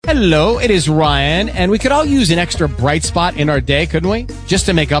Hello, it is Ryan, and we could all use an extra bright spot in our day, couldn't we? Just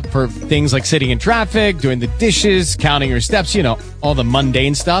to make up for things like sitting in traffic, doing the dishes, counting your steps, you know, all the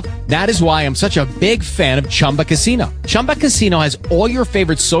mundane stuff. That is why I'm such a big fan of Chumba Casino. Chumba Casino has all your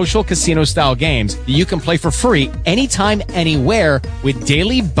favorite social casino-style games that you can play for free anytime, anywhere with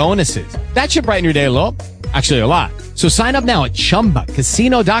daily bonuses. That should brighten your day a little. Actually, a lot. So sign up now at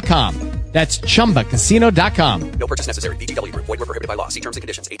ChumbaCasino.com. That's ChumbaCasino.com. No purchase necessary. VGW Group. Void where prohibited by law. See terms and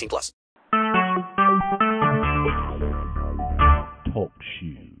conditions. 18+. Talk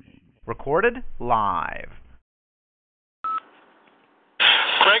shoes. Recorded live.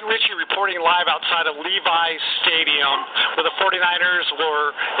 Greg Ritchie reporting live outside of Levi's Stadium, where the 49ers were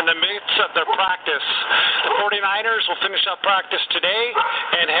in the midst of their practice. The 49ers will finish up practice today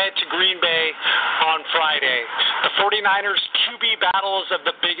and head to Green Bay on Friday. The 49ers QB battle is of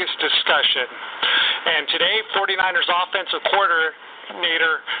the biggest discussion. And today, 49ers offensive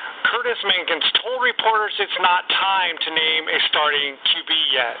coordinator Curtis Minkins told reporters it's not time to name a starting QB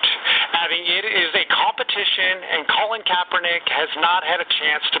yet, adding it is a competition and Colin Kaepernick has not had a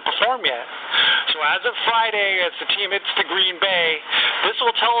chance to perform yet. So as of Friday, as the team hits the Green Bay, this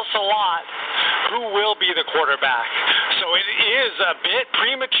will tell us a lot who will be the quarterback. So it is a bit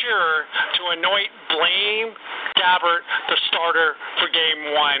premature to anoint Blaine Gabbert the starter for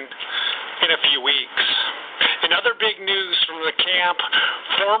Game 1 in a few weeks. In other big news from the camp,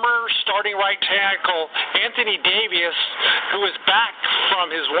 former starting right tackle Anthony Davis, who is back from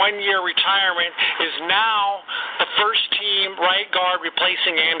his one-year retirement, is now the first-team right guard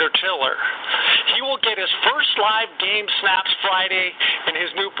replacing Andrew Tiller. He will get his first live game snaps Friday in his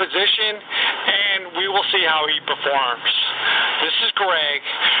new position, and we will see how he performs. This is Greg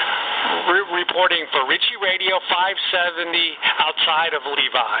reporting for Ritchie Radio 570 outside of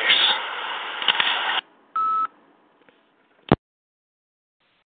Levi's.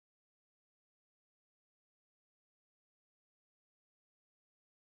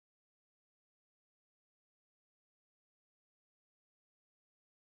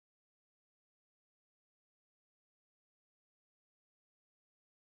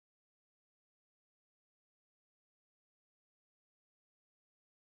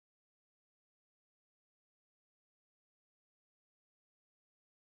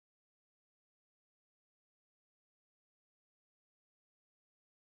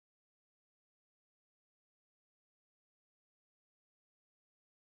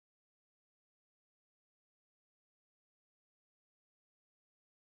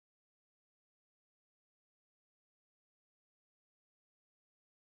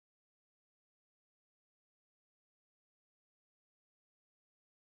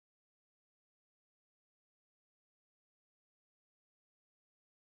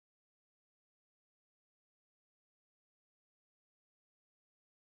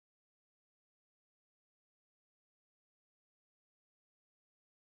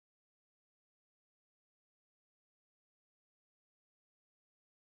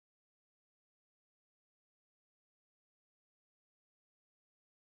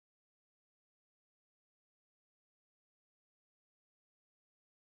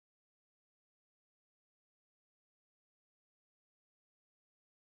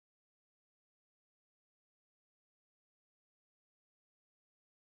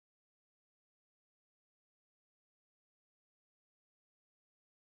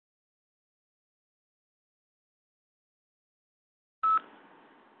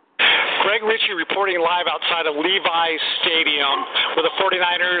 Greg Ritchie reporting live outside of Levi's Stadium, where the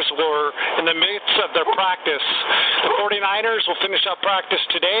 49ers were in the midst of their practice. The 49ers will finish up practice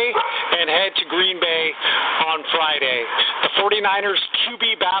today and head to Green Bay on Friday. The 49ers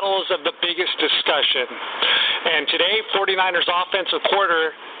QB battle is of the biggest discussion. And today, 49ers offensive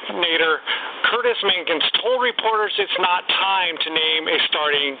coordinator Curtis Minkins told reporters it's not time to name a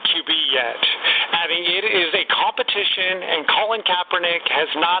starting QB yet, adding it is a competition and Colin Kaepernick has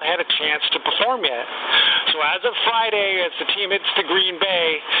not had a chance to perform yet. So as of Friday, as the team hits the Green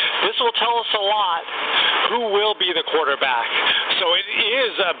Bay, this will tell us a lot who will be the quarterback. So it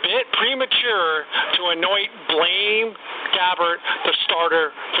is a bit premature to anoint Blaine Gabbert the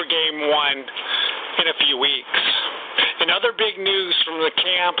starter for Game 1 in a few weeks. In other big news from the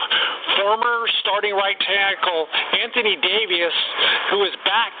camp, former starting right tackle Anthony Davis, who is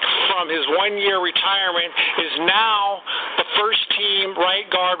back from his one-year retirement, is now the first-team right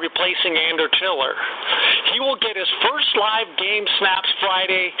guard replacing Andrew Tiller. He will get his first live game snaps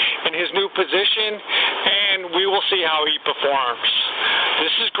Friday in his new position, and we will see how he performs.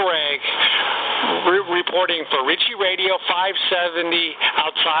 This is Greg reporting for Ritchie Radio 570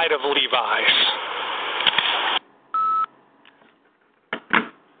 outside of Levi's.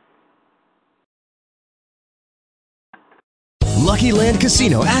 Lucky Land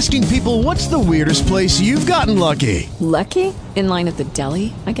Casino, asking people, what's the weirdest place you've gotten lucky? Lucky? In line at the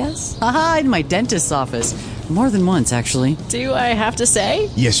deli, I guess? Aha, in my dentist's office. More than once, actually. Do I have to say?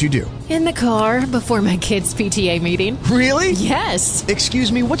 Yes, you do. In the car before my kids' PTA meeting. Really? Yes. Excuse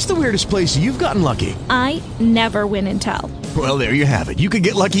me, what's the weirdest place you've gotten lucky? I never win and tell. Well, there you have it. You can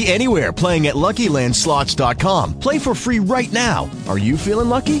get lucky anywhere, playing at LuckyLandSlots.com. Play for free right now. Are you feeling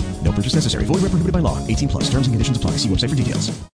lucky? No purchase necessary. Void where prohibited by law. 18+. Terms and conditions apply. See website for details.